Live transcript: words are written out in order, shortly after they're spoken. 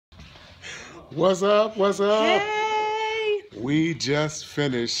What's up? What's up? Hey! We just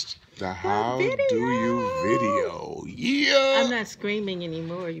finished the How Do You video. Yeah! I'm not screaming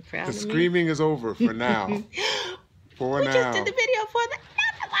anymore. You proud The of me? screaming is over for now. We just did the video for the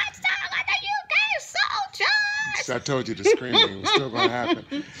number one song on the UK Soul Charts. I told you the screaming was still going to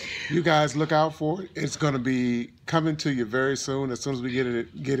happen. You guys look out for it. It's going to be coming to you very soon as we get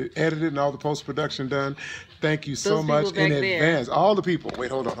it edited and all the post-production done. Thank you so much in advance. All the people. Wait,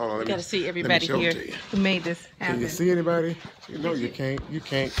 hold on. You got to see everybody here who made this happen. Can you see anybody? No, you can't. You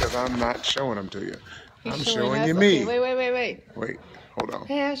can't because I'm not showing them to you. I'm showing you me. me. Wait. Wait, hold on.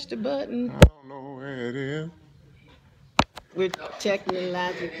 Hash the button. I don't know where it is. We're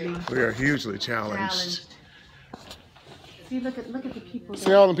technologically. We are hugely challenged. See, look at the people.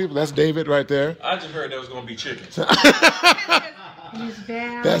 See all them people? That's David right there. I just heard there was gonna be chicken. There's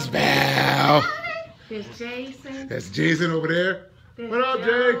Val. That's Val. There's Jason. That's Jason over there. There's What up,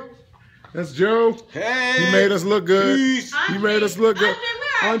 Joe. Jay? That's Joe. Hey! He made us look good. Peace. He made us look good.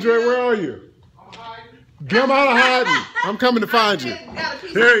 Andre, Where are you? Get him out of hiding. I'm coming to find you.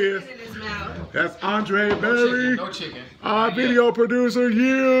 There he is. That's Andre Berry. No chicken. Our video producer.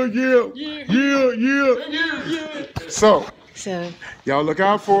 Yeah. So, y'all look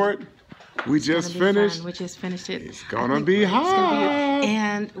out for it. We just finished. We just finished it. It's gonna be hot.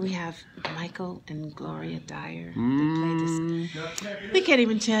 And we have Michael and Gloria Dyer. They played this. We can't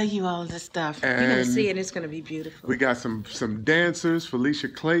even tell you all this stuff. You're gonna see it. It's gonna be beautiful. We got some dancers, Felicia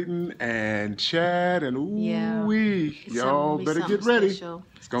Clayton and Chad, and y'all better get ready. Special.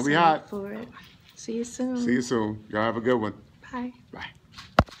 It's gonna be hot. For it. See you soon. See you soon. Y'all have a good one. Bye. Bye.